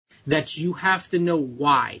that you have to know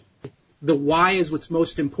why. The why is what's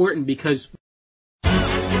most important because...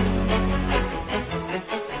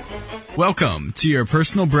 Welcome to your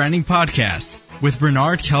Personal Branding Podcast with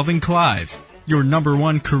Bernard Kelvin Clive, your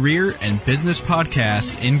 #1 career and business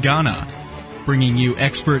podcast in Ghana, bringing you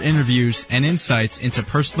expert interviews and insights into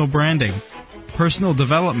personal branding, personal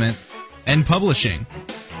development, and publishing.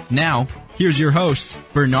 Now, here's your host,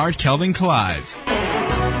 Bernard Kelvin Clive.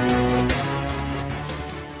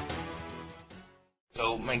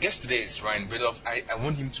 So my guest today is Ryan Biddulph. I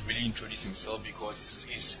want him to really introduce himself because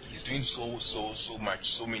he's doing so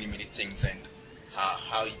much, so many things, and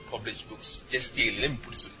how he published books just daily. Let me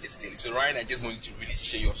put it just daily. So Ryan, I just want you to really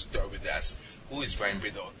share your story with us. Who is Ryan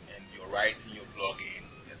Biddulph? And your writing, your blogging.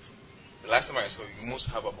 The last time I saw you must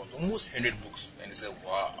have about almost 100 books, and I said,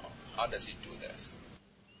 wow, how does he do this?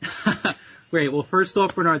 Great. Well, first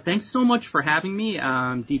off, Bernard, thanks so much for having me.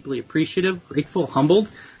 I'm deeply appreciative, grateful, humbled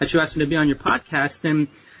that you asked me to be on your podcast. And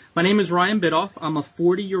my name is Ryan Biddulph. I'm a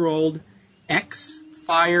 40-year-old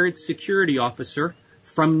ex-fired security officer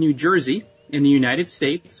from New Jersey in the United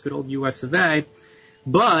States, good old US of A.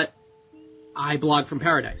 But I blog from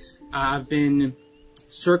paradise. I've been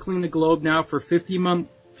circling the globe now for 51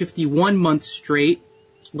 months straight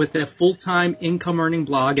with a full-time income-earning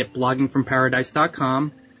blog at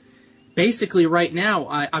bloggingfromparadise.com. Basically, right now,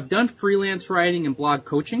 I've done freelance writing and blog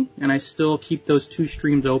coaching, and I still keep those two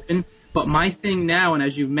streams open. But my thing now, and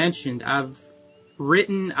as you mentioned, I've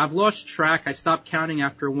lost track. I stopped counting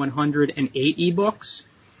after 108 ebooks.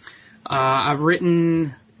 I've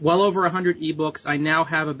written well over 100 ebooks. I now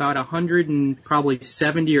have about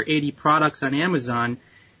 170 or 80 products on Amazon,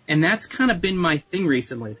 and that's kind of been my thing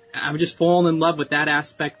recently. I've just fallen in love with that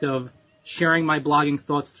aspect of sharing my blogging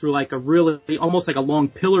thoughts through like a really, almost like a long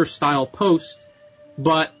pillar style post,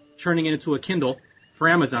 but turning it into a Kindle for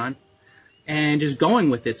Amazon and just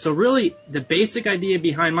going with it. So really the basic idea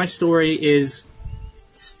behind my story is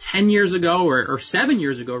 10 years ago or 7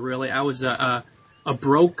 years ago, really, I was a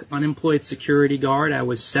broke unemployed security guard. I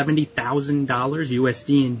was $70,000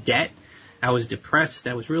 USD in debt. I was depressed.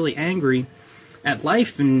 I was really angry at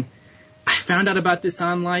life. And I found out about this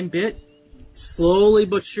online bit. Slowly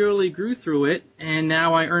but surely grew through it, and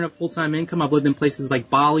now I earn a full-time income. I've lived in places like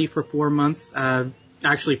Bali for 4 months,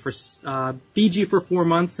 actually for Fiji for 4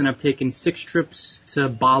 months, and I've taken 6 trips to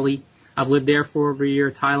Bali. I've lived there for over a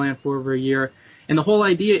year, Thailand for over a year, and the whole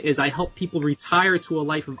idea is I help people retire to a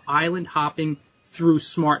life of island hopping through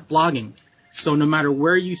smart blogging. So no matter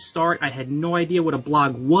where you start, I had no idea what a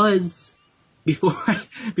blog was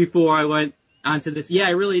before I went onto this. Yeah,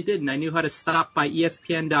 I really didn't. I knew how to stop by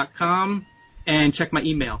ESPN.com and check my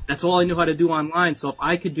email. That's all I knew how to do online. So if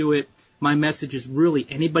I could do it, my message is really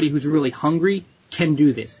anybody who's really hungry can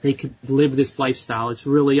do this. They could live this lifestyle. It's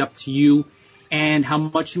really up to you and how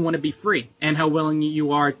much you want to be free and how willing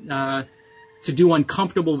you are to do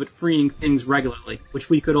uncomfortable but freeing things regularly, which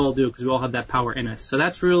we could all do because we all have that power in us. So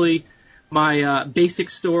that's really my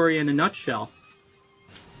basic story in a nutshell.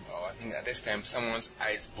 Oh, I think at this time someone's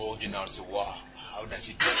eyes bulging out. So wow, how does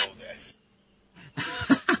he do all this?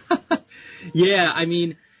 Yeah, I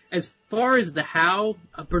mean, as far as the how,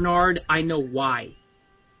 Bernard, I know why.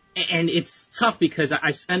 And it's tough because I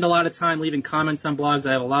spend a lot of time leaving comments on blogs.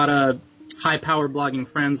 I have a lot of high-powered blogging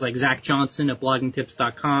friends like Zach Johnson at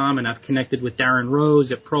bloggingtips.com, and I've connected with Darren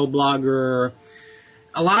Rose at ProBlogger,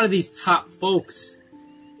 a lot of these top folks.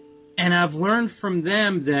 And I've learned from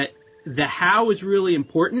them that the how is really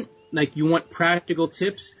important. Like, you want practical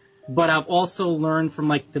tips. But I've also learned from,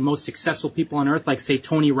 like, the most successful people on earth, like, say,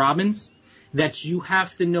 Tony Robbins, that you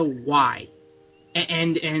have to know why.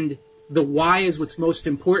 And the why is what's most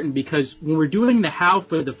important because when we're doing the how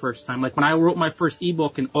for the first time, like when I wrote my first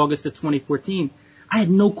ebook in August of 2014, I had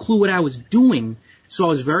no clue what I was doing. So I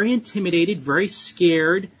was very intimidated, very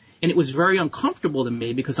scared, and it was very uncomfortable to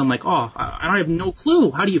me because I'm like, oh, I have no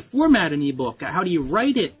clue. How do you format an ebook? How do you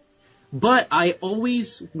write it? But I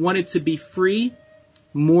always wanted to be free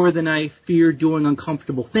more than I feared doing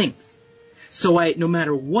uncomfortable things. So no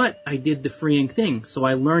matter what, I did the freeing thing. So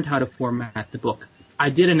I learned how to format the book. I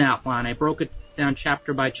did an outline. I broke it down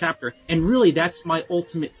chapter by chapter. And really, that's my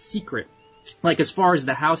ultimate secret. Like, as far as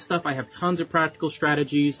the how stuff, I have tons of practical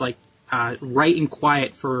strategies, like write in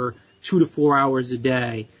quiet for 2 to 4 hours a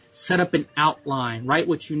day, set up an outline, write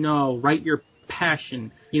what you know, write your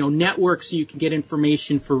passion, network so you can get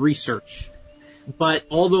information for research. But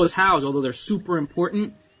all those hows, although they're super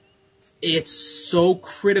important, it's so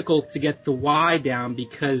critical to get the why down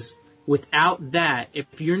because without that,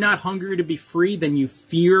 if you're not hungry to be free, then you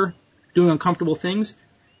fear doing uncomfortable things.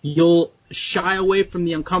 You'll shy away from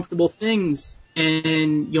the uncomfortable things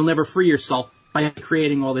and you'll never free yourself by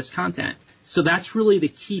creating all this content. So that's really the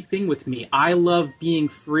key thing with me. I love being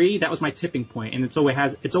free. That was my tipping point, and it's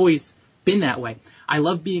always been that way. I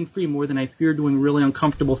love being free more than I fear doing really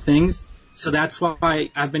uncomfortable things. So that's why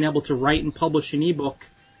I've been able to write and publish an ebook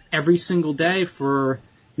every single day for,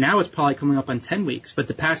 now it's probably coming up on 10 weeks, but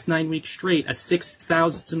the past 9 weeks straight, a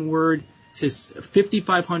 6,000 word to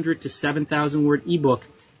 5,500 to 7,000 word ebook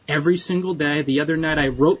every single day. The other night I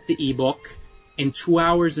wrote the ebook in 2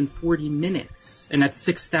 hours and 40 minutes, and that's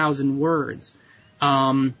 6,000 words.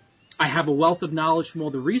 I have a wealth of knowledge from all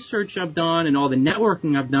the research I've done and all the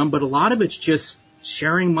networking I've done, but a lot of it's just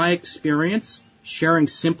sharing my experience, sharing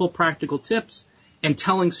simple, practical tips, and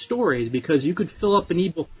telling stories, because you could fill up an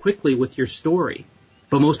ebook quickly with your story.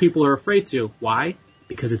 But most people are afraid to. Why?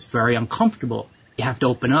 Because it's very uncomfortable. You have to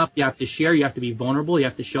open up, you have to share, you have to be vulnerable, you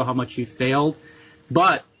have to show how much you failed.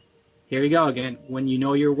 But here you go again. When you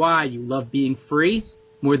know your why, you love being free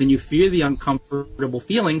more than you fear the uncomfortable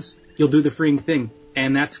feelings, you'll do the freeing thing.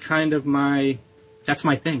 And that's kind of that's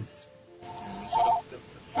my thing. So the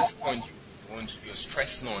first point you're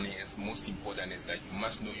stressing on is most important is that you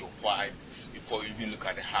must know your why before you even look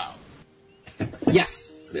at the how.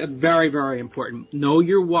 Yes, very, very important. Know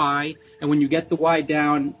your why, and when you get the why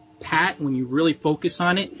down pat, when you really focus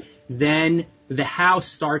on it, then the how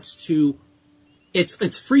starts to,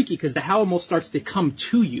 it's freaky because the how almost starts to come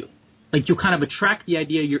to you. Like you kind of attract the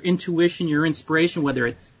idea, your intuition, your inspiration, whether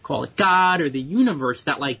it's, call it God or the universe,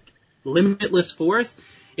 that like limitless force,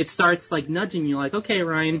 it starts like nudging you like, okay,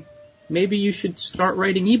 Ryan, maybe you should start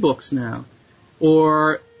writing ebooks now.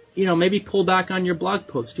 Or, maybe pull back on your blog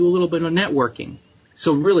posts, do a little bit of networking.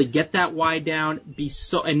 So really get that why down,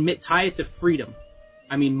 tie it to freedom.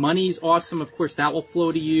 I mean, money's awesome. Of course, that will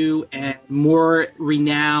flow to you, and more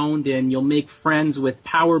renowned, and you'll make friends with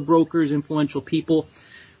power brokers, influential people.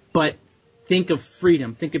 But think of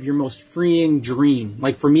freedom. Think of your most freeing dream.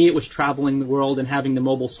 Like for me, it was traveling the world and having the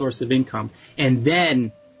mobile source of income. And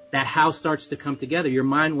then that how starts to come together. Your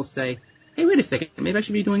mind will say, hey, wait a second, maybe I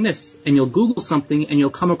should be doing this. And you'll Google something and you'll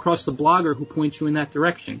come across the blogger who points you in that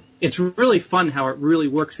direction. It's really fun how it really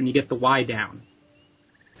works when you get the why down.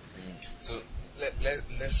 So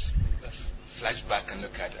let's flash back and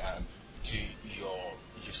look at to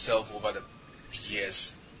yourself over the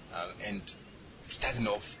years and starting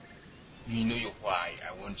off. You know your why.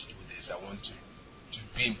 I want to do this. I want to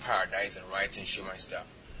be in paradise and write and share my stuff.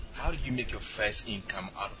 How did you make your first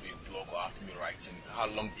income out of your blog or out of your writing? How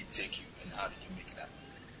long did it take you, and how did you make that?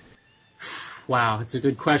 Wow, it's a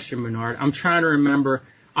good question, Bernard. I'm trying to remember.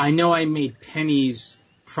 I know I made pennies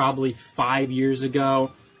probably 5 years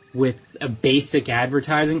ago with a basic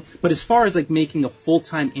advertising, but as far as like making a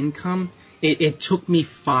full-time income, it took me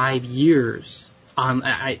 5 years.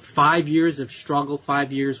 5 years of struggle,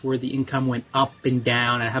 5 years where the income went up and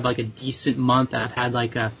down. I have like a decent month. I've had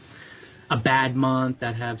like a bad month.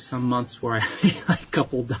 I have some months where I made like a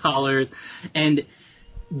couple dollars. And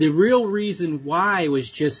the real reason why was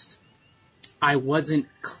just I wasn't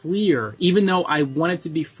clear. Even though I wanted to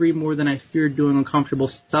be free more than I feared doing uncomfortable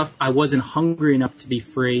stuff, I wasn't hungry enough to be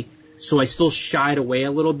free. So I still shied away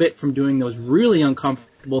a little bit from doing those really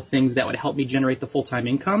uncomfortable things that would help me generate the full-time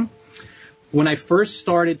income. When I first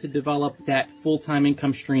started to develop that full-time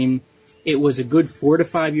income stream, it was a good 4 to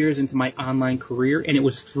 5 years into my online career, and it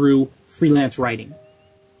was through freelance writing,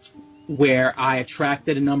 where I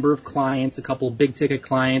attracted a number of clients, a couple of big-ticket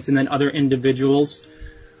clients, and then other individuals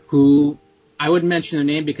who I wouldn't mention their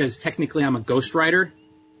name because technically I'm a ghostwriter.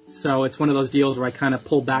 So it's one of those deals where I kind of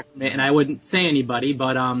pull back from it, and I wouldn't say anybody,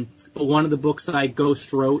 but one of the books I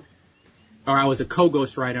ghost wrote, or I was a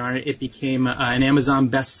co-ghostwriter on it, it became an Amazon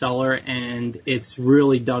bestseller, and it's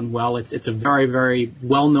really done well. It's a very, very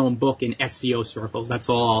well-known book in SEO circles. That's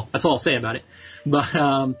all I'll say about it.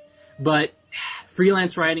 But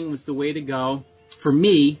freelance writing was the way to go for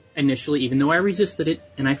me initially, even though I resisted it,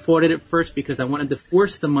 and I fought it at first because I wanted to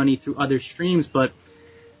force the money through other streams, but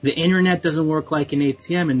the internet doesn't work like an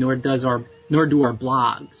ATM, and nor do our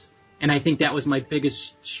blogs. And I think that was my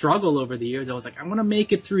biggest struggle over the years. I was like, I want to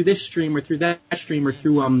make it through this stream or through that stream or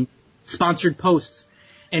through sponsored posts.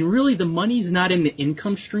 And really the money's not in the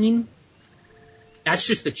income stream. That's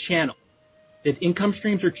just the channel. The income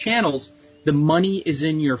streams are channels. The money is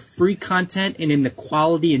in your free content and in the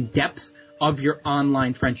quality and depth of your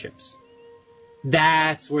online friendships.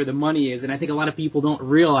 That's where the money is. And I think a lot of people don't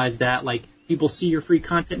realize that. Like, people see your free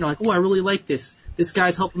content and they're like, oh, I really like this. This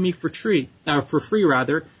guy's helping me for free.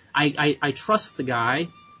 I trust the guy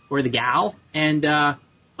or the gal, and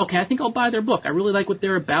okay, I think I'll buy their book. I really like what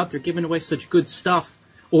they're about. They're giving away such good stuff.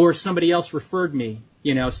 Or somebody else referred me,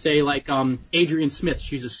 say like Adrienne Smith.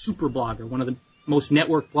 She's a super blogger, one of the most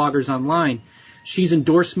network bloggers online. She's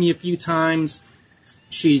endorsed me a few times.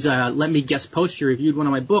 She's let me guest post. She reviewed one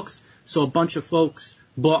of my books. So a bunch of folks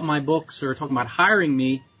bought my books or are talking about hiring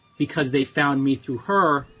me because they found me through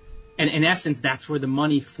her. And in essence, that's where the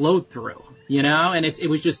money flowed through, you know? And it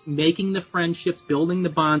was just making the friendships, building the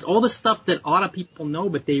bonds, all the stuff that a lot of people know,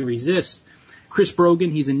 but they resist. Chris Brogan,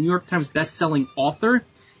 he's a New York Times best-selling author.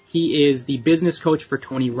 He is the business coach for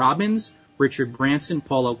Tony Robbins, Richard Branson,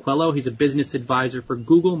 Paulo Coelho. He's a business advisor for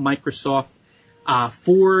Google, Microsoft,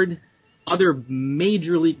 Ford, other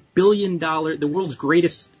majorly billion-dollar, the world's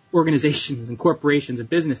greatest organizations and corporations and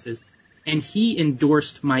businesses. And he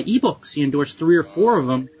endorsed my ebooks. He endorsed 3 or 4 of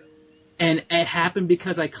them. And it happened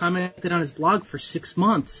because I commented on his blog for 6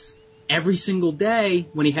 months. Every single day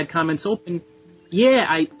when he had comments open, yeah,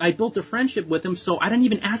 I built a friendship with him, so I didn't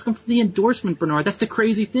even ask him for the endorsement, Bernard. That's the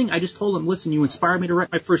crazy thing. I just told him, listen, you inspired me to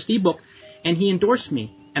write my first ebook, and he endorsed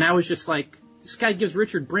me. And I was just like, this guy gives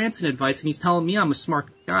Richard Branson advice, and he's telling me I'm a smart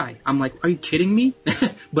guy. I'm like, are you kidding me?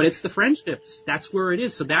 But it's the friendships. That's where it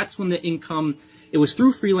is. So that's when the income, it was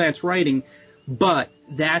through freelance writing, but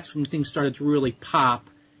that's when things started to really pop.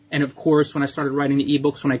 And, of course, when I started writing the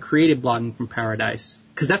ebooks, when I created Blogging from Paradise,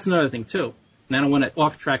 because that's another thing, too. And I don't want to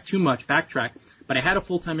off-track too much, backtrack, but I had a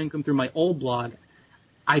full-time income through my old blog.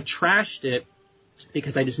 I trashed it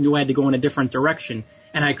because I just knew I had to go in a different direction.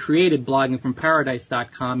 And I created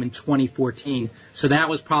bloggingfromparadise.com in 2014. So that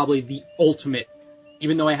was probably the ultimate.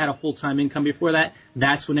 Even though I had a full-time income before that,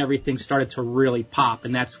 that's when everything started to really pop.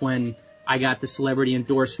 And that's when I got the celebrity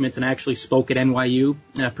endorsements, and I actually spoke at NYU,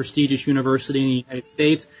 a prestigious university in the United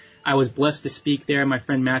States. I was blessed to speak there. My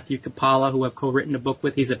friend Matthew Kapala, who I've co-written a book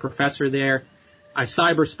with, he's a professor there. I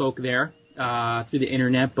cyber spoke there through the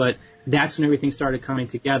internet, but that's when everything started coming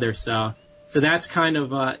together. So that's kind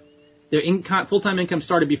of the full-time income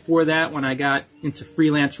started before that when I got into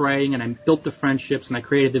freelance writing and I built the friendships and I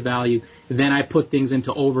created the value. Then I put things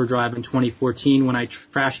into overdrive in 2014 when I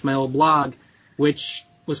trashed my old blog, which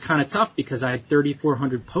was kind of tough because I had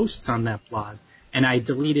 3,400 posts on that blog, and I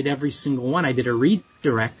deleted every single one. I did a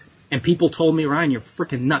redirect, and people told me, Ryan, you're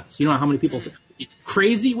freaking nuts. You know how many people say,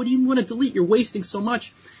 crazy? What do you want to delete? You're wasting so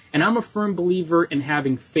much. And I'm a firm believer in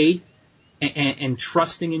having faith and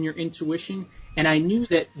trusting in your intuition. And I knew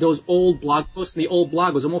that those old blog posts, and the old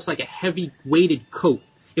blog was almost like a heavy weighted coat.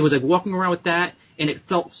 It was like walking around with that, and it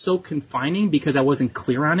felt so confining because I wasn't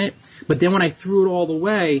clear on it. But then when I threw it all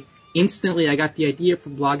away, instantly I got the idea for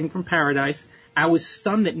Blogging from Paradise. I was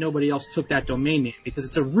stunned that nobody else took that domain name because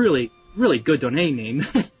it's a really, really good domain name.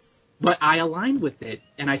 But I aligned with it,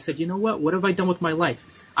 and I said, you know what? What have I done with my life?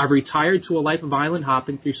 I've retired to a life of island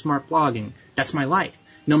hopping through smart blogging. That's my life.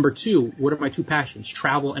 Number 2, what are my 2 passions?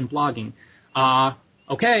 Travel and blogging.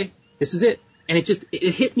 Okay, this is it. And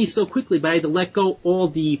it hit me so quickly, but I had to let go all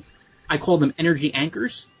the, I call them energy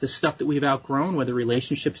anchors, the stuff that we've outgrown, whether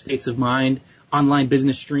relationships, states of mind, online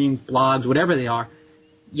business streams, blogs, whatever they are.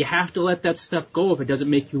 You have to let that stuff go if it doesn't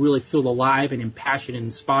make you really feel alive and impassioned and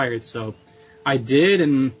inspired. So I did,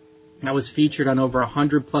 and I was featured on over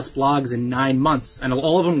 100 plus blogs in 9 months, and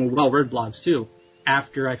all of them were well-read blogs too,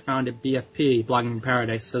 after I founded BFP, Blogging from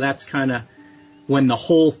Paradise. So that's kind of when the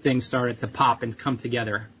whole thing started to pop and come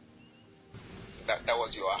together. That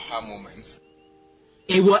was your aha moment.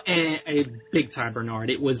 It was a big time, Bernard.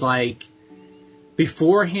 It was like,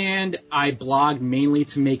 beforehand, I blogged mainly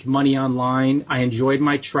to make money online. I enjoyed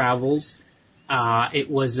my travels. It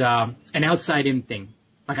was an outside-in thing.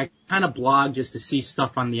 Like, I kind of blogged just to see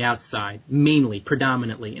stuff on the outside, mainly,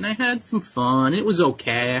 predominantly. And I had some fun. It was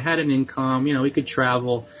okay. I had an income. You know, we could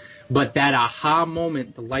travel. But that aha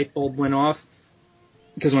moment, the light bulb went off.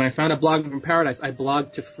 Because when I found out Blogging from Paradise, I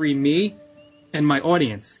blogged to free me and my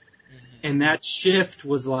audience. Mm-hmm. And that shift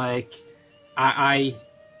was like, I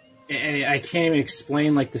can't even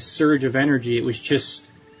explain, like, the surge of energy. It was just,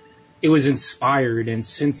 it was inspired. And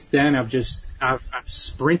since then, I've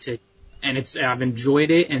sprinted. And I've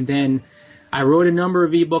enjoyed it. And then I wrote a number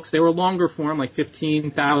of ebooks. They were longer form, like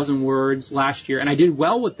 15,000 words last year. And I did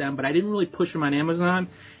well with them, but I didn't really push them on Amazon.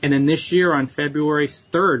 And then this year on February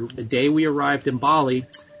 3rd, the day we arrived in Bali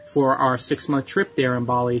for our 6-month trip there in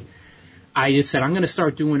Bali, I just said, I'm going to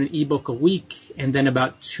start doing an ebook a week. And then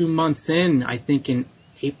about 2 months in, I think in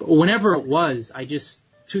April, whenever it was,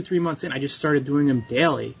 2-3 months in, I just started doing them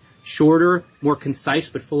daily. Shorter, more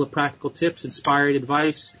concise, but full of practical tips, inspired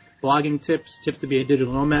advice, blogging tips to be a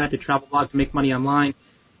digital nomad, to travel blog, to make money online,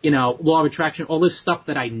 you know, law of attraction, all this stuff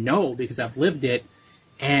that I know because I've lived it.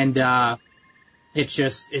 And, it's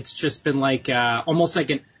just been like, almost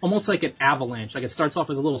like an avalanche. Like, it starts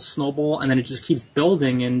off as a little snowball and then it just keeps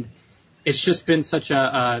building. And it's just been such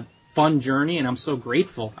a fun journey, and I'm so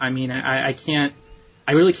grateful. I mean, I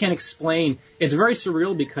really can't explain. It's very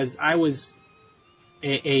surreal because I was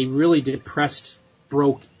a really depressed,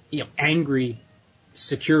 broke, angry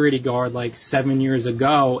security guard like 7 years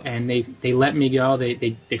ago, and they let me go.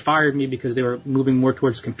 They fired me because they were moving more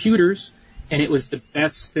towards computers, and it was the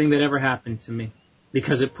best thing that ever happened to me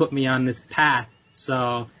because it put me on this path.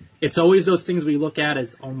 So it's always those things we look at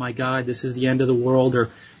as, oh my God, this is the end of the world, or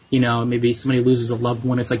maybe somebody loses a loved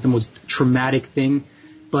one. It's like the most traumatic thing,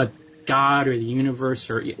 but God or the universe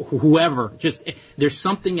or whoever, just there's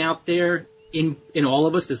something out there in all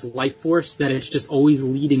of us, this life force, that it's just always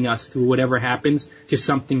leading us through whatever happens to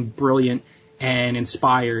something brilliant and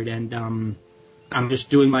inspired. And I'm just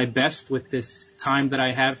doing my best with this time that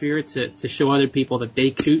I have here to show other people that they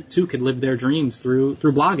too could live their dreams through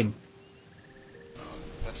blogging.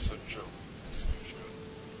 That's so true. That's so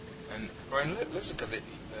true. And Ryan, let's look at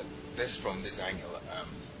this from this angle.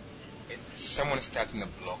 Someone starting a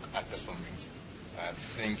blog at this moment,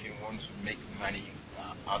 thinking wants to make money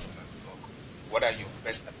out of a blog. What are your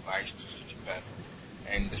best advice to such a person?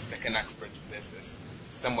 And the second aspect of this is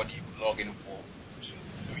somebody blogging for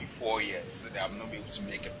 2-3-4 years, so that I'm not able to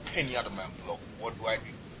make a penny out of my blog. What do I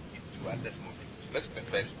do at this moment? So let's pick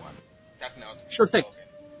the first one. Starting out. Sure thing.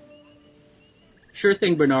 Sure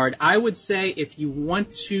thing, Bernard. I would say if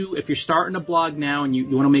you're starting a blog now and you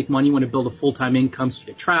want to make money, you want to build a full-time income so you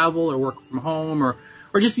can travel or work from home, or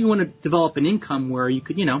just if you want to develop an income where you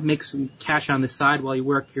could, make some cash on the side while you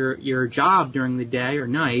work your job during the day or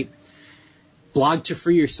night, blog to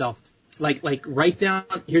free yourself. Like write down,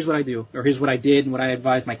 here's what I do, or here's what I did and what I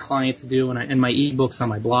advise my clients to do, and my ebooks on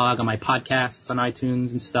my blog, on my podcasts, on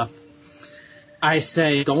iTunes and stuff. I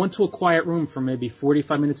say go into a quiet room for maybe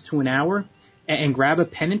 45 minutes to an hour and grab a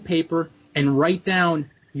pen and paper and write down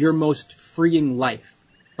your most freeing life.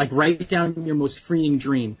 Like, write down your most freeing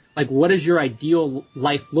dream. Like, what does your ideal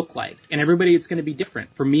life look like? And everybody, it's going to be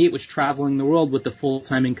different. For me, it was traveling the world with the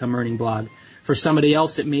full-time income earning blog. For somebody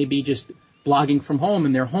else, it may be just blogging from home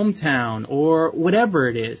in their hometown or whatever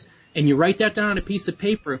it is. And you write that down on a piece of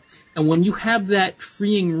paper. And when you have that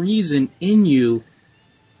freeing reason in you,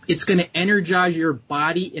 it's going to energize your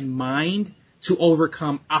body and mind to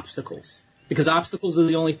overcome obstacles. Because obstacles are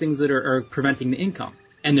the only things that are preventing the income.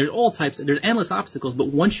 And there's endless obstacles, but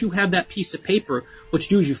once you have that piece of paper, what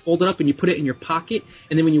you do is you fold it up and you put it in your pocket,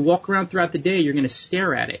 and then when you walk around throughout the day, you're going to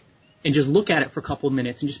stare at it and just look at it for a couple of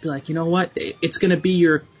minutes and just be like, you know what? It's going to be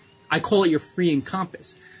I call it your freeing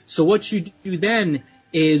compass. So what you do then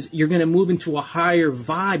is you're going to move into a higher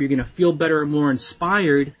vibe, you're going to feel better and more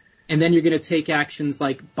inspired, and then you're going to take actions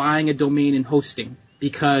like buying a domain and hosting.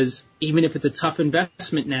 Because even if it's a tough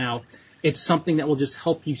investment now, it's something that will just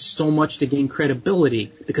help you so much to gain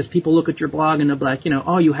credibility, because people look at your blog and they'll be like,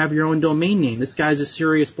 oh, you have your own domain name. This guy's a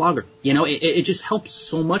serious blogger. It just helps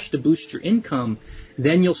so much to boost your income.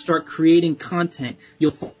 Then you'll start creating content.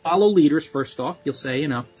 You'll follow leaders first off. You'll say,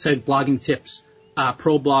 say blogging tips,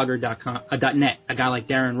 problogger.net, a guy like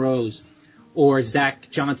Darren Rose, or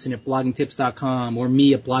Zach Johnson at bloggingtips.com, or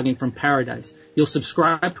me at Blogging from Paradise. You'll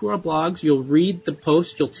subscribe to our blogs. You'll read the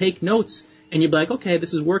posts. You'll take notes. And you'll be like, okay,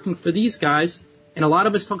 this is working for these guys. And a lot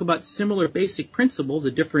of us talk about similar basic principles,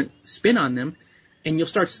 a different spin on them. And you'll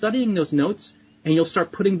start studying those notes, and you'll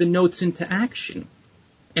start putting the notes into action.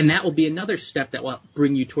 And that will be another step that will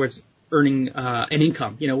bring you towards earning an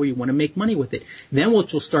income, where you want to make money with it. Then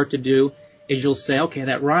what you'll start to do is you'll say, okay,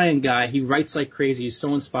 that Ryan guy, he writes like crazy. He's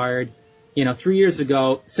so inspired. 7 years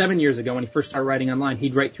ago, when he first started writing online,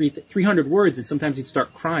 he'd write 300 words, and sometimes he'd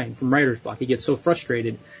start crying from writer's block. He'd get so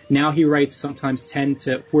frustrated. Now he writes sometimes 10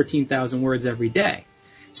 to 14,000 words every day.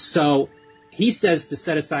 So he says to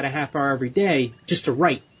set aside a half hour every day just to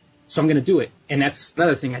write. So I'm going to do it. And that's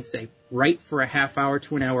another thing I'd say. Write for a half hour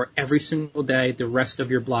to an hour every single day the rest of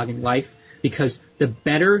your blogging life, because the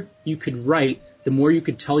better you could write, the more you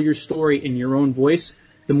could tell your story in your own voice,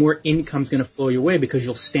 the more income's going to flow your way, because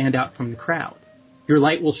you'll stand out from the crowd. Your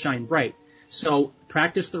light will shine bright. So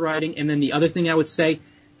practice the writing. And then the other thing I would say,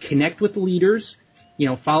 connect with leaders.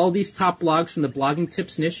 Follow these top blogs from the blogging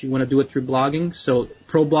tips niche. You want to do it through blogging. So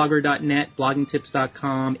problogger.net,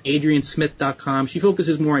 bloggingtips.com, adriansmith.com. She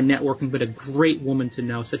focuses more on networking, but a great woman to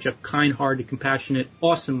know. Such a kind-hearted, compassionate,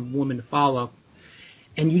 awesome woman to follow.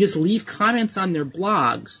 And you just leave comments on their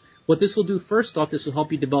blogs. What this will do, first off, this will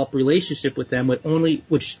help you develop a relationship with them,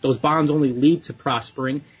 which those bonds only lead to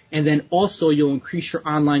prospering. And then also you'll increase your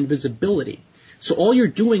online visibility. So all you're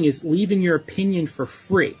doing is leaving your opinion for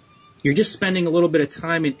free. You're just spending a little bit of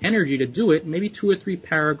time and energy to do it, maybe 2 or 3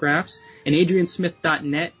 paragraphs. And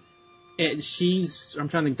adriansmith.net, I'm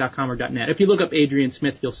trying to think .com or .net. If you look up Adrian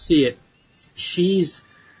Smith, you'll see it. She's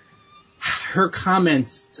her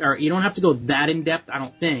comments are, you don't have to go that in depth, I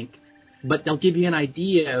don't think, but they'll give you an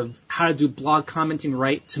idea of how to do blog commenting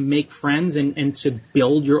right to make friends and to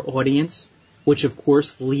build your audience, which of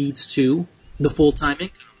course leads to the full-time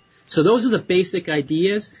income. So those are the basic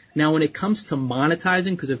ideas. Now when it comes to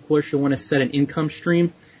monetizing, because of course you want to set an income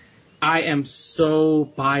stream, I am so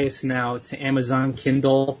biased now to Amazon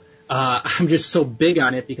Kindle. I'm just so big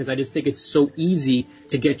on it because I just think it's so easy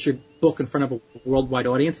to get your book in front of a worldwide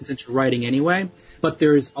audience, and since you're writing anyway. But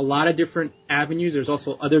there's a lot of different avenues. There's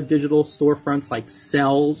also other digital storefronts like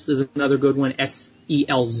Selz is another good one,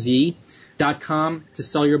 SELZ.com to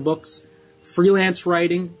sell your books. Freelance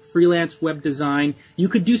writing, freelance web design. You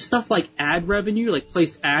could do stuff like ad revenue, like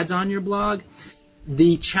place ads on your blog.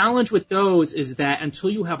 The challenge with those is that until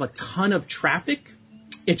you have a ton of traffic,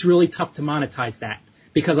 it's really tough to monetize that.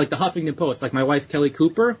 Because like the Huffington Post, like my wife Kelly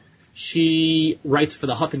Cooper, she writes for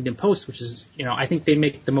the Huffington Post, which is, I think they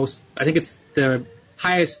make I think it's the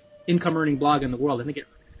highest income earning blog in the world. I think it's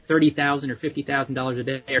 $30,000 or $50,000 a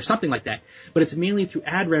day or something like that. But it's mainly through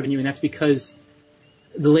ad revenue, and that's because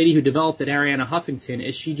the lady who developed it, Arianna Huffington,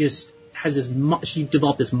 is she just has she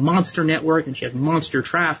developed this monster network and she has monster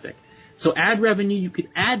traffic. So ad revenue, you could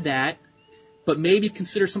add that, but maybe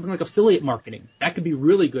consider something like affiliate marketing. That could be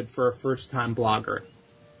really good for a first-time blogger.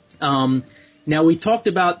 Now we talked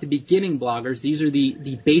about the beginning bloggers. These are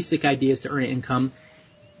the basic ideas to earn income.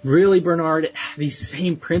 Really, Bernard, these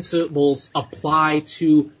same principles apply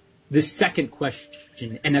to the second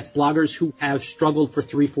question, and that's bloggers who have struggled for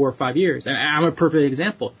 3, 4, or 5 years. And I'm a perfect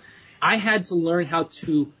example. I had to learn how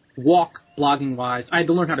to walk blogging-wise. I had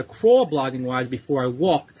to learn how to crawl blogging-wise before I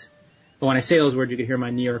walked. But when I say those words, you can hear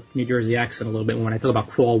my New York, New Jersey accent a little bit when I talk about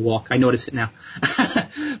crawl, walk. I notice it now.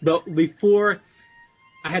 But before,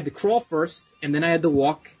 I had to crawl first, and then I had to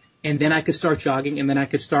walk, and then I could start jogging, and then I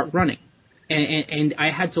could start running. And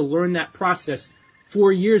I had to learn that process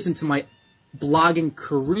 4 years into my blogging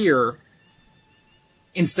career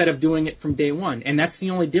instead of doing it from day one. And that's the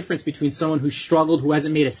only difference between someone who struggled, who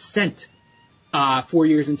hasn't made a cent 4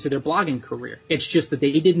 years into their blogging career. It's just that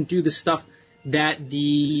they didn't do the stuff that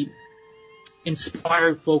the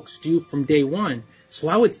inspired folks do from day one. So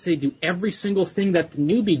I would say do every single thing that the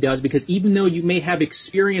newbie does, because even though you may have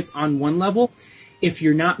experience on one level, if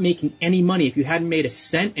you're not making any money, if you hadn't made a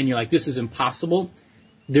cent and you're like, this is impossible,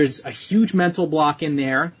 there's a huge mental block in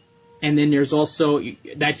there. And then there's also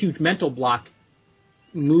that huge mental block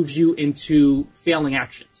moves you into failing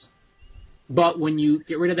actions. But when you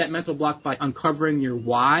get rid of that mental block by uncovering your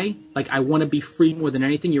why, like I want to be free more than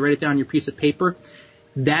anything, you write it down on your piece of paper,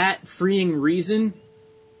 that freeing reason,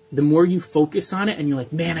 the more you focus on it and you're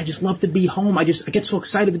like, man, I just love to be home. I get so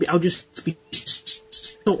excited to be, I'll just be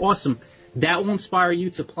so awesome. That will inspire you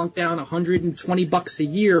to plunk down $120 a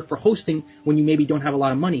year for hosting when you maybe don't have a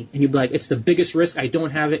lot of money. And you'll be like, it's the biggest risk. I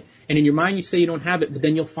don't have it. And in your mind, you say you don't have it, but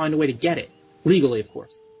then you'll find a way to get it. Legally, of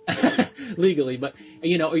course. Legally. But,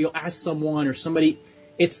 or you'll ask someone or somebody.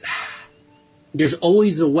 There's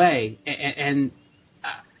always a way. And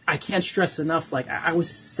I can't stress enough, like, I was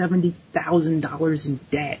 $70,000 in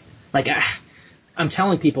debt. Like, I'm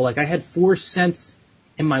telling people, like, I had 4 cents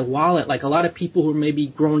in my wallet. Like, a lot of people who are maybe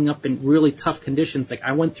growing up in really tough conditions, like,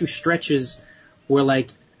 I went through stretches where, like,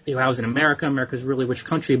 I was in America. America's a really rich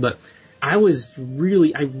country, but I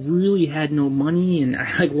really had no money, and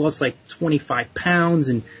I, like, lost, like, 25 pounds,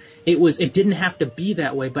 and it didn't have to be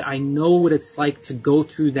that way, but I know what it's like to go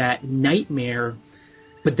through that nightmare.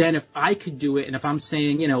 But then if I could do it, and if I'm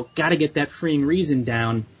saying, gotta get that freeing reason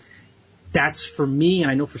down, that's for me,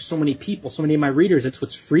 and I know for so many people, so many of my readers, it's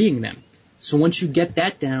what's freeing them. So once you get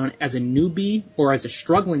that down as a newbie or as a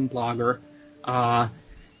struggling blogger,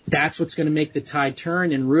 that's what's going to make the tide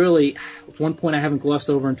turn. And really, one point I haven't glossed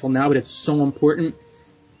over until now, but it's so important.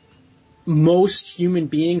 Most human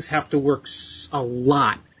beings have to work a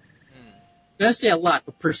lot. I'm going to say a lot,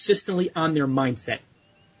 but persistently on their mindset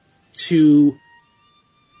to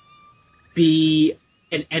be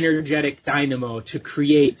an energetic dynamo, to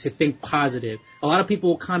create, to think positive. A lot of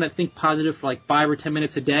people kind of think positive for like 5 or 10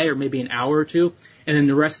 minutes a day, or maybe an hour or two, and then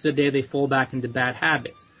the rest of the day they fall back into bad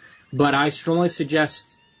habits. But I strongly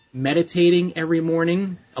suggest meditating every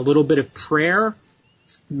morning, a little bit of prayer,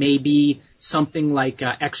 maybe something like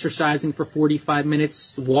exercising for 45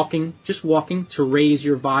 minutes, just walking to raise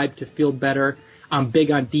your vibe, to feel better. I'm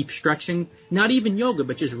big on deep stretching, not even yoga,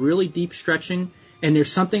 but just really deep stretching. And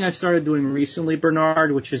there's something I started doing recently,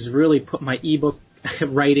 Bernard, which has really put my ebook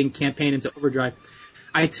writing campaign into overdrive.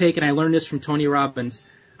 I learned this from Tony Robbins,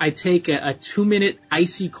 I take a 2-minute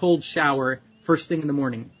icy cold shower first thing in the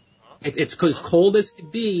morning. It's as cold as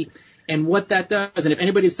could be, And what that does, and if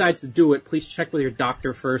anybody decides to do it, please check with your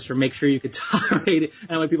doctor first or make sure you can tolerate it.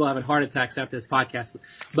 I know people are having heart attacks after this podcast,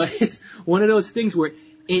 but it's one of those things where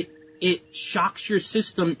it shocks your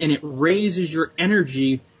system and it raises your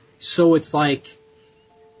energy. So it's like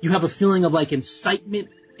you have a feeling of like excitement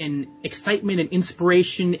and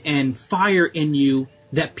inspiration and fire in you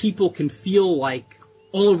that people can feel like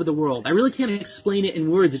all over the world. I really can't explain it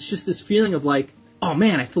in words. It's just this feeling of like, oh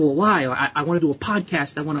man, I feel alive. I want to do a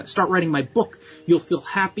podcast. I want to start writing my book. You'll feel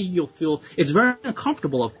happy. It's very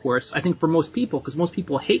uncomfortable, of course, I think for most people, because most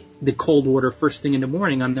people hate the cold water first thing in the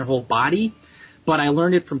morning on their whole body. But I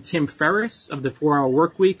learned it from Tim Ferriss of the 4-Hour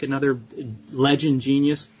Workweek, another legend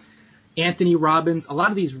genius. Anthony Robbins, a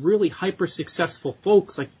lot of these really hyper successful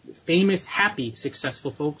folks, like famous, happy,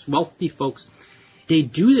 successful folks, wealthy folks, they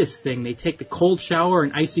do this thing. They take the cold shower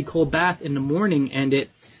and icy cold bath in the morning, and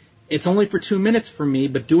it's only for 2 minutes for me,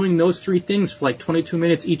 but doing those 3 things for like 22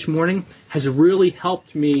 minutes each morning has really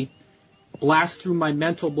helped me blast through my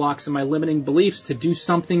mental blocks and my limiting beliefs to do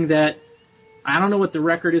something that I don't know what the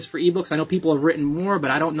record is for ebooks. I know people have written more,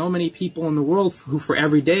 but I don't know many people in the world who for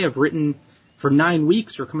every day have written for 9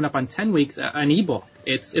 weeks or coming up on 10 weeks an ebook.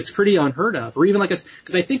 It's pretty unheard of. Or even like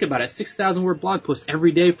because I think about it, a 6,000 word blog post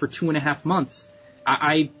every day for 2.5 months.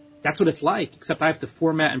 That's what it's like, except I have to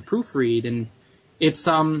format and proofread, and it's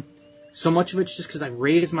so much of it's just because I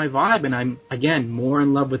raised my vibe, and I'm, again, more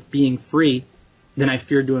in love with being free than I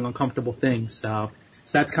fear doing uncomfortable things. So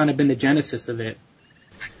that's kind of been the genesis of it.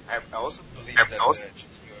 I also believe that your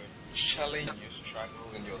challenge, your struggle,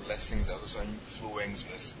 and your lessons are also influence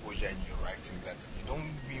your exposure in your writing, that you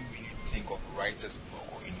don't really think of writer's block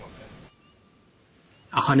or any of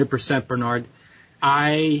that. 100%, Bernard.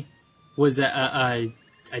 I was a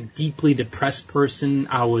deeply depressed person.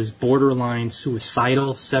 I was borderline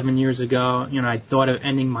suicidal 7 years ago. I thought of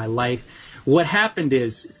ending my life. What happened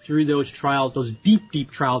is, through those trials, those deep,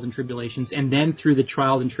 deep trials and tribulations, and then through the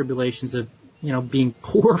trials and tribulations of, being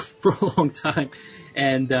poor for a long time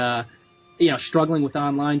and, struggling with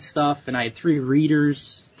online stuff. And I had three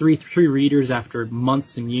readers after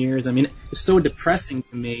months and years. I mean, it was so depressing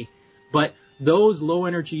to me. But those low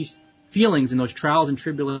energy feelings and those trials and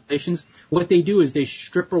tribulations, what they do is they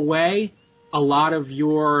strip away a lot of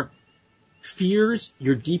your fears,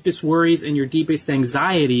 your deepest worries, and your deepest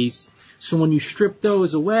anxieties. So when you strip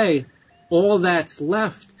those away, all that's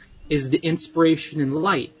left is the inspiration and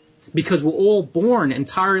light. Because we're all born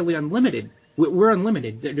entirely unlimited. We're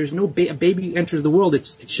unlimited. There's no a baby enters the world.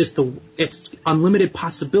 It's just it's unlimited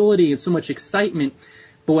possibility and so much excitement.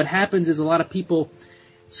 But what happens is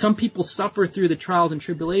some people suffer through the trials and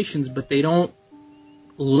tribulations, but they don't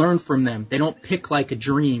learn from them. They don't pick like a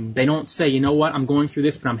dream. They don't say, you know what, I'm going through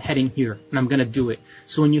this, but I'm heading here, and I'm going to do it.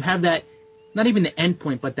 So when you have that, not even the end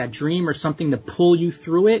point, but that dream or something to pull you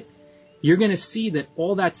through it, you're going to see that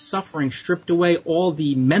all that suffering stripped away all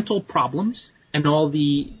the mental problems and all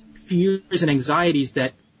the fears and anxieties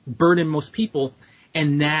that burden most people,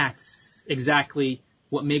 and that's exactly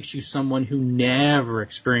what makes you someone who never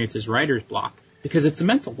experiences writer's block. Because it's a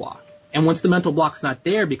mental block. And once the mental block's not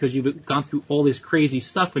there because you've gone through all this crazy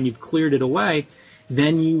stuff and you've cleared it away,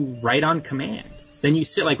 then you write on command. Then you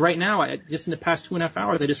sit, like right now, just in the past 2.5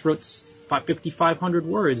 hours, I just wrote 5,500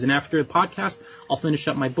 words. And after the podcast, I'll finish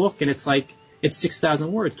up my book, and it's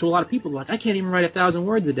 6,000 words. To a lot of people, like, I can't even write 1,000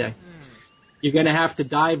 words a day. You're going to have to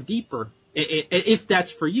dive deeper. If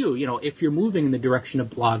that's for you, if you're moving in the direction of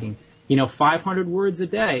blogging. 500 words a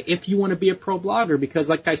day if you want to be a pro blogger, because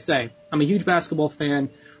like I say, I'm a huge basketball fan.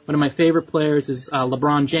 One of my favorite players is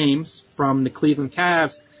LeBron James from the Cleveland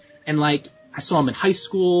Cavs. And I saw him in high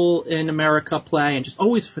school in America play, and just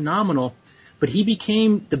always phenomenal. But he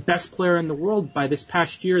became the best player in the world by the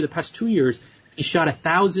past 2 years. He shot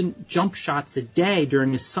 1,000 jump shots a day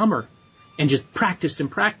during his summer and just practiced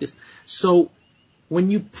and practiced. So when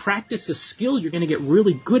you practice a skill, you're going to get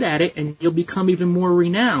really good at it, and you'll become even more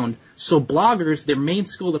renowned. So bloggers, their main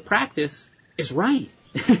skill to practice is write.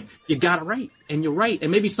 You got to write, and you'll write.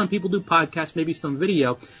 And maybe some people do podcasts, maybe some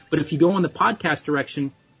video. But if you go in the podcast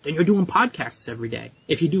direction, then you're doing podcasts every day.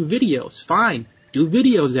 If you do videos, fine. Do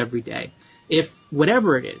videos every day. If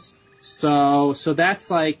whatever it is. So that's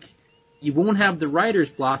you won't have the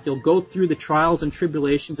writer's block. You'll go through the trials and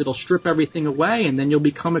tribulations. It'll strip everything away, and then you'll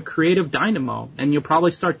become a creative dynamo. And you'll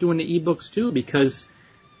probably start doing the ebooks too, because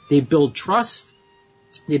they build trust,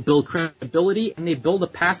 they build credibility, and they build a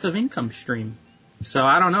passive income stream. So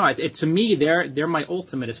I don't know. To me, they're my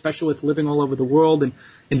ultimate, especially with living all over the world and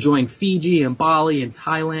enjoying Fiji and Bali and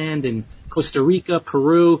Thailand and Costa Rica,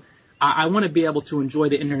 Peru. I want to be able to enjoy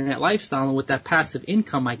the internet lifestyle, and with that passive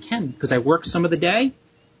income I can, because I work some of the day.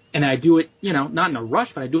 And I do it, not in a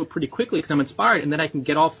rush, but I do it pretty quickly because I'm inspired. And then I can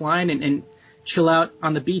get offline and chill out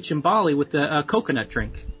on the beach in Bali with a coconut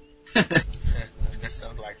drink. That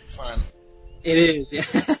sounds like fun. It is, yeah.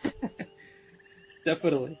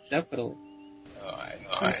 Definitely.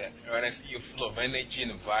 When I see you're full of energy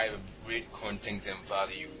and vibe, great content and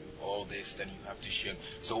value, all this that you have to share.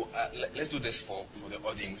 So let's do this for the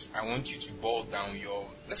audience. I want you to boil down your,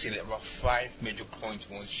 let's say, about 5 major points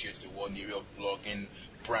you want to share to the world in the area of blogging,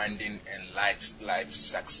 branding, and life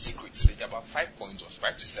secrets. Like about 5 points or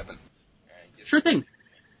 5 to 7. Sure thing.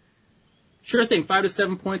 5 to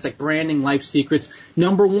 7 points, like branding, life secrets.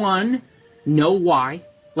 Number 1, know why.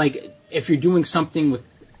 Like if you're doing something with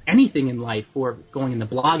anything in life or going in the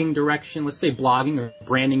blogging direction, let's say blogging or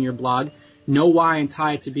branding your blog, know why and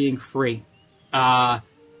tie it to being free. That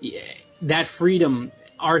freedom,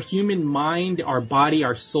 our human mind, our body,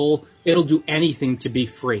 our soul, it'll do anything to be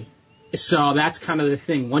free. So that's kind of the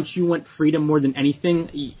thing. Once you want freedom more than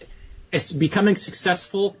anything, becoming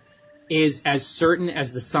successful is as certain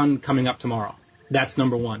as the sun coming up tomorrow. That's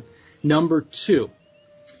number 1. Number 2,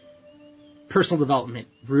 personal development.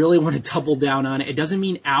 Really want to double down on it. It doesn't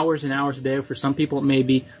mean hours and hours a day. For some people it may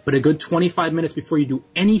be, but a good 25 minutes before you do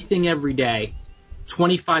anything every day,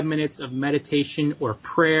 25 minutes of meditation or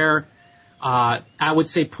prayer. I would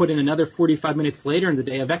say put in another 45 minutes later in the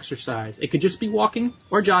day of exercise. It could just be walking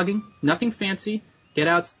or jogging, nothing fancy. Get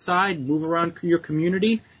outside, move around your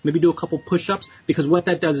community, maybe do a couple push-ups, because what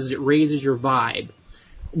that does is it raises your vibe.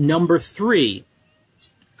 Number 3,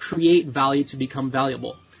 create value to become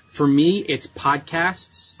valuable. For me, it's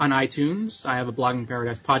podcasts on iTunes. I have a Blogging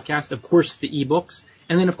Paradise podcast. Of course, the ebooks.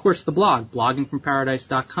 And then, of course, the blog,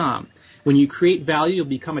 bloggingfromparadise.com. When you create value, you'll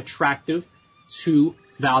become attractive to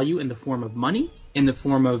value in the form of money, in the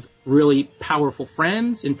form of really powerful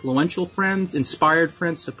friends, influential friends, inspired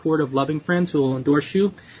friends, supportive, loving friends who will endorse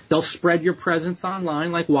you. They'll spread your presence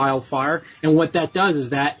online like wildfire. And what that does is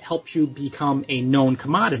that helps you become a known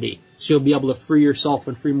commodity. So you'll be able to free yourself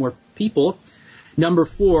and free more people. Number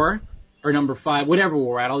 4, or number 5, whatever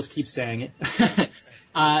we're at, I'll just keep saying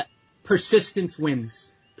it. Persistence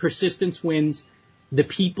wins. Persistence wins. The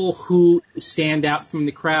people who stand out from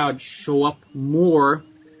the crowd show up more,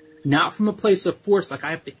 not from a place of force, like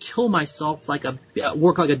I have to kill myself,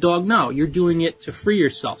 work like a dog. No, you're doing it to free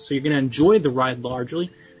yourself. So you're going to enjoy the ride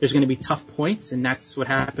largely. There's going to be tough points, and that's what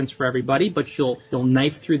happens for everybody, but you'll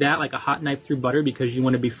knife through that like a hot knife through butter because you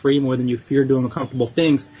want to be free more than you fear doing uncomfortable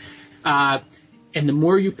things. And the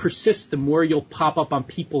more you persist, the more you'll pop up on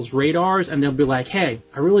people's radars, and they'll be like, hey,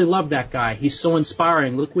 I really love that guy. He's so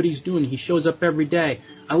inspiring. Look what he's doing. He shows up every day.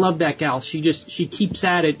 I love that gal. She keeps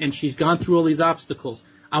at it, and she's gone through all these obstacles.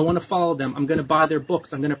 I want to follow them. I'm going to buy their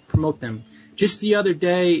books. I'm going to promote them. Just the other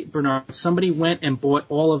day, Bernard, somebody went and bought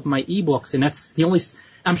all of my ebooks, and that's the only,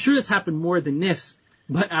 I'm sure that's happened more than this,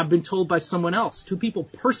 but I've been told by someone else, 2 people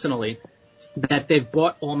personally, that they've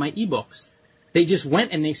bought all my ebooks. They just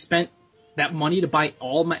went and they spent that money to buy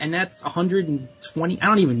all my, and that's 120, I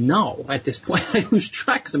don't even know at this point. I lose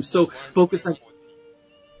track because I'm so focused on,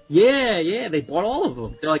 yeah, they bought all of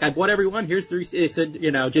them. They're like, I bought every one. Here's 3, they said,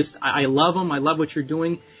 I love them. I love what you're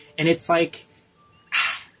doing. And it's like,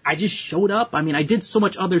 I just showed up. I mean, I did so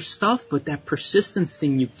much other stuff, but that persistence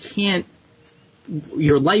thing, you can't,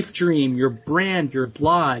 your life dream, your brand, your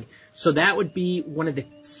blog. So that would be one of the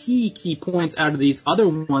key points out of these other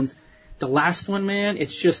ones. The last one, man,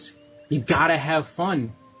 it's just, you gotta have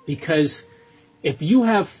fun, because if you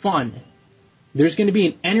have fun, there's going to be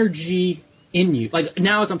an energy in you. Like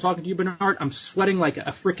now as I'm talking to you, Bernard, I'm sweating like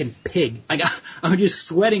a freaking pig. I'm just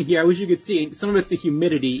sweating here. I wish you could see. Some of it's the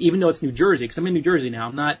humidity, even though it's New Jersey, because I'm in New Jersey now.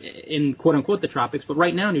 I'm not in quote unquote the tropics, but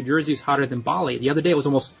right now New Jersey is hotter than Bali. The other day it was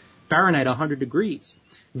almost Fahrenheit 100 degrees.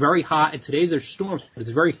 Very hot, and today's there's storms, but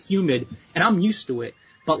it's very humid, and I'm used to it.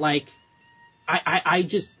 But like, I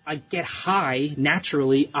get high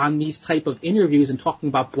naturally on these type of interviews and talking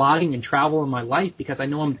about blogging and travel in my life, because I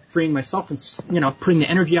know I'm freeing myself and, putting the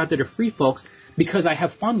energy out there to free folks because I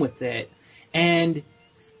have fun with it. And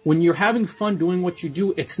when you're having fun doing what you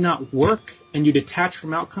do, it's not work, and you detach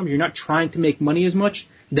from outcomes. You're not trying to make money as much.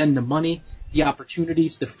 Then the money, the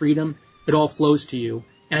opportunities, the freedom, it all flows to you.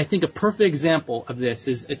 And I think a perfect example of this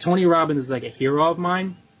is Tony Robbins is like a hero of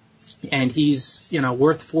mine. And he's,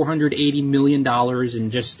 worth $480 million,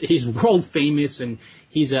 and he's world famous, and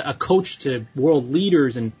he's a coach to world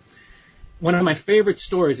leaders. And one of my favorite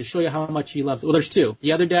stories to show you how much he loves, well, there's 2.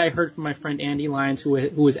 The other day I heard from my friend Andy Lyons, who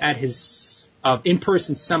was at his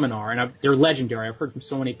in-person seminar, and they're legendary. I've heard from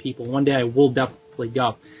so many people. One day I will definitely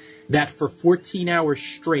go. That for 14 hours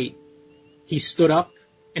straight, he stood up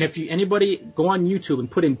And if anybody go on YouTube and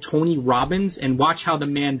put in Tony Robbins and watch how the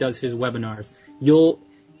man does his webinars,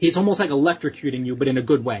 it's almost like electrocuting you, but in a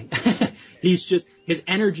good way. His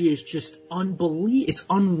energy is just it's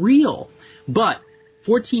unreal. But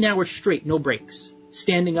 14 hours straight, no breaks,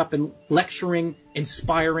 standing up and lecturing,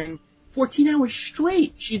 inspiring, 14 hours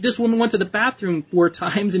straight. This woman went to the bathroom 4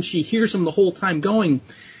 times and she hears him the whole time going.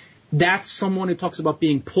 That's someone who talks about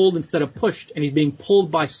being pulled instead of pushed, and he's being pulled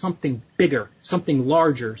by something bigger, something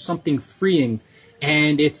larger, something freeing,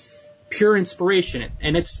 and it's pure inspiration,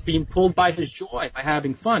 and it's being pulled by his joy, by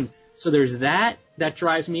having fun. So there's that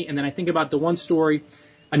drives me, and then I think about the one story,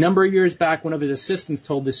 a number of years back, one of his assistants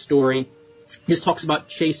told this story. He just talks about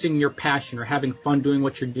chasing your passion or having fun doing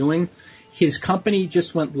what you're doing. His company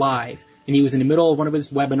just went live, and he was in the middle of one of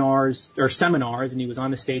his webinars or seminars, and he was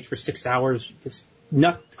on the stage for 6 hours.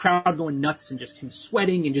 Crowd going nuts and just him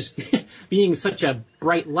sweating and just being such a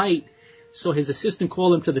bright light. So his assistant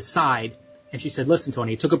called him to the side, and she said, listen,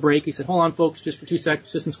 Tony, he took a break. He said, hold on, folks, just for 2 seconds.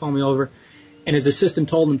 Assistant's calling me over. And his assistant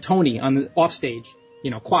told him, Tony, on the off stage,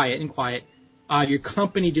 quiet, your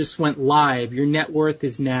company just went live. Your net worth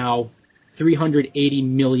is now $380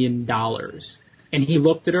 million. And he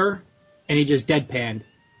looked at her and he just deadpanned.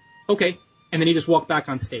 Okay. And then he just walked back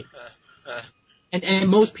on stage. And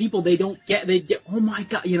most people, they get, oh my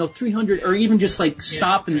God, 300, or even just like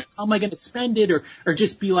stop and how am I going to spend it, or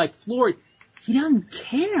just be like floored. He doesn't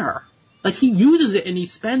care. Like, he uses it and he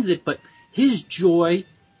spends it, but his joy,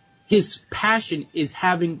 his passion is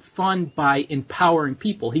having fun by empowering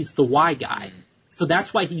people. He's the why guy. So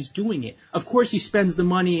that's why he's doing it. Of course, he spends the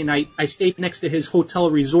money, and I stayed next to his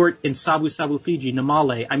hotel resort in Sabu Sabu, Fiji,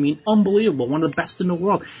 Namale. I mean, unbelievable. One of the best in the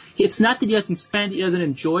world. It's not that he doesn't spend, he doesn't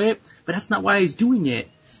enjoy it, but that's not why he's doing it.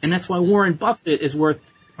 And that's why Warren Buffett is worth,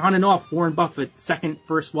 on and off, Warren Buffett,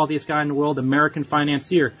 first wealthiest guy in the world, American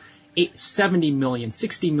financier, $70 million,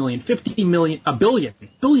 $60 million, $50 million, $1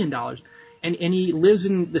 billion dollars. And he lives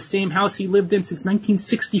in the same house he lived in since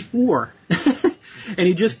 1964. And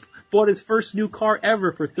he just bought his first new car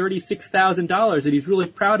ever for $36,000, and he's really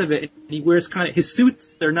proud of it. And he wears his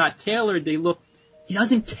suits, they're not tailored, he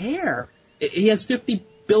doesn't care. He has $50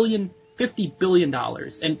 billion.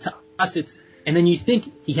 And to us, and then you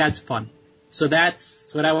think he has fun. So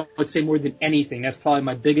that's what I would say more than anything. That's probably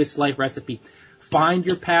my biggest life recipe. Find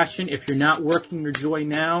your passion. If you're not working your joy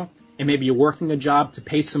now, and maybe you're working a job to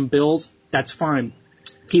pay some bills, that's fine.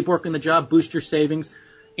 Keep working the job, boost your savings.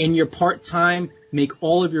 In your part-time, make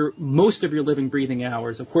most of your living, breathing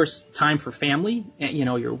hours. Of course, time for family,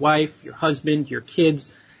 your wife, your husband, your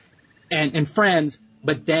kids, and friends.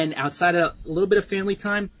 But then outside of a little bit of family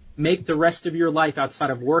time, make the rest of your life outside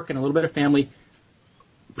of work and a little bit of family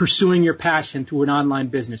pursuing your passion through an online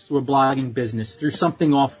business, through a blogging business, through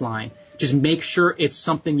something offline. Just make sure it's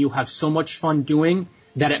something you have so much fun doing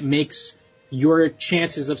that it makes your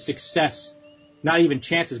chances of success, not even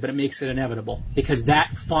chances, but it makes it inevitable, because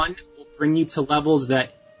that fun will bring you to levels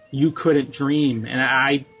that you couldn't dream. And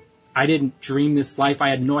I didn't dream this life. I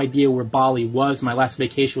had no idea where Bali was. My last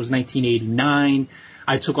vacation was 1989.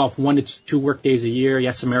 I took off 1 to 2 work days a year.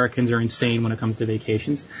 Yes, Americans are insane when it comes to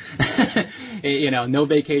vacations. No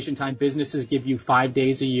vacation time. Businesses give you 5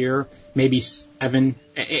 days a year, maybe 7.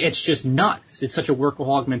 It's just nuts. It's such a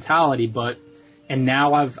workaholic mentality. And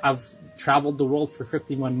now I've traveled the world for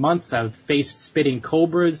 51 months. I've faced spitting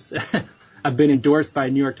cobras. I've been endorsed by a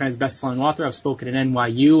New York Times bestselling author. I've spoken at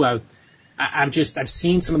NYU. I've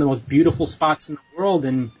seen some of the most beautiful spots in the world,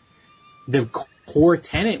 and the core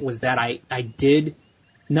tenet was that I did.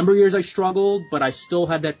 Number of years I struggled, but I still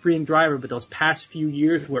had that freeing driver. But those past few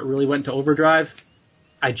years where it really went to overdrive,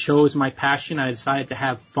 I chose my passion. I decided to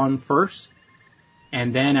have fun first,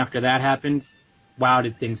 and then after that happened, wow,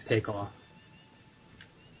 did things take off.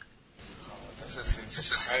 It's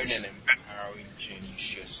inspiring and empowering journey you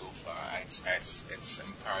share so far. It's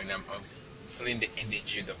empowering. I'm feeling the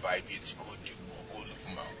energy and the vibe here to go do more, go look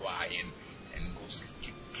for my why, and go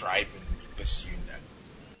keep driving, keep pursuing that.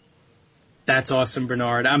 That's awesome,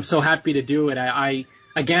 Bernard. I'm so happy to do it. I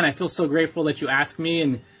feel so grateful that you asked me,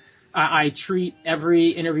 and I treat every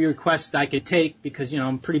interview request I could take because,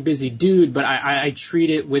 I'm a pretty busy dude, but I treat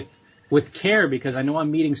it with care because I know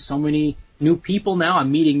I'm meeting so many new people now.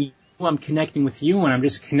 I'm meeting you, I'm connecting with you, and I'm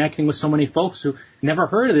just connecting with so many folks who never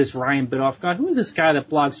heard of this Ryan Biddulph. God, who is this guy that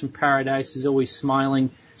blogs from paradise, is always smiling?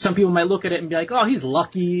 Some people might look at it and be like, oh, he's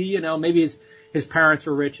lucky, maybe his parents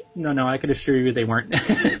were rich. No, I can assure you they weren't.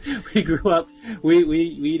 We grew up,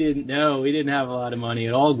 we didn't know. We didn't have a lot of money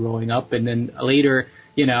at all growing up. And then later,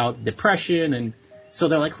 depression. And so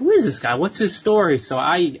they're like, who is this guy? What's his story? So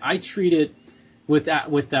I treat it with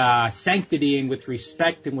sanctity and with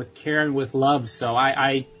respect and with care and with love. So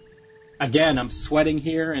again, I'm sweating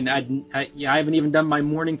here, and I haven't even done my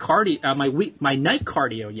morning cardio, my night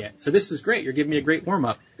cardio yet. So this is great. You're giving me a great warm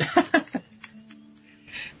up.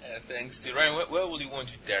 Thanks to Ryan. Where will you want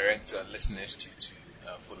to direct listeners to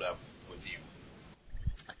follow up with you?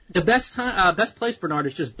 The best place, Bernard,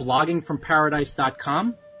 is just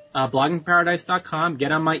bloggingfromparadise.com. Bloggingparadise.com.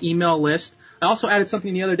 Get on my email list. I also added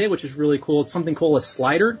something the other day, which is really cool. It's something called a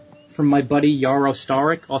slider from my buddy Yaro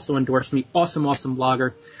Starik, also endorsed me. Awesome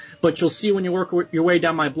blogger. But you'll see when you work your way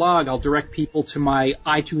down my blog, I'll direct people to my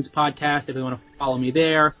iTunes podcast if they want to follow me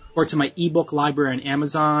there, or to my ebook library on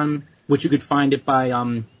Amazon, which you could find it by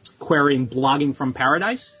querying Blogging from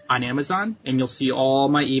Paradise on Amazon, and you'll see all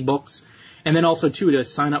my ebooks. And then also, too, to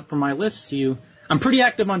sign up for my list, I'm pretty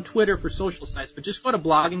active on Twitter for social sites, but just go to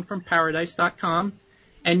bloggingfromparadise.com,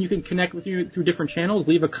 and you can connect with you through different channels,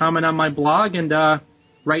 leave a comment on my blog, and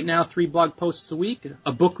right now 3 blog posts a week,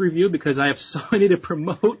 a book review because I have so many to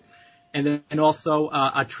promote, and also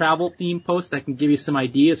a travel theme post that can give you some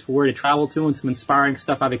ideas for where to travel to and some inspiring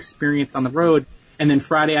stuff I've experienced on the road. And then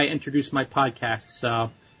Friday I introduce my podcast,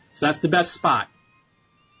 so that's the best spot.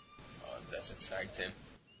 Oh, that's exciting.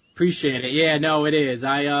 Appreciate it. Yeah, no, it is.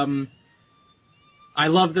 I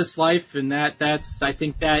love this life, and I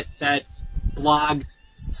think that blog,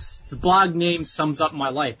 the blog name sums up my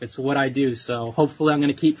life. It's what I do. So hopefully I'm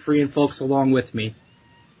going to keep freeing folks along with me.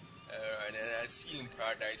 And I'll see you in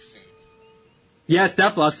paradise soon. Yes,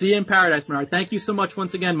 definitely. I'll see you in paradise, Bernard. Thank you so much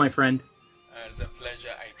once again, my friend. It's a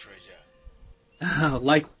pleasure I treasure.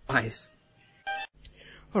 Likewise.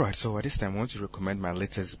 Alright, so at this time I want to recommend my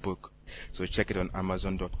latest book. So check it on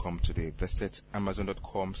Amazon.com today. Visit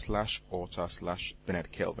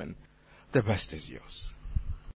Amazon.com/author/Bernard Kelvin. The best is yours.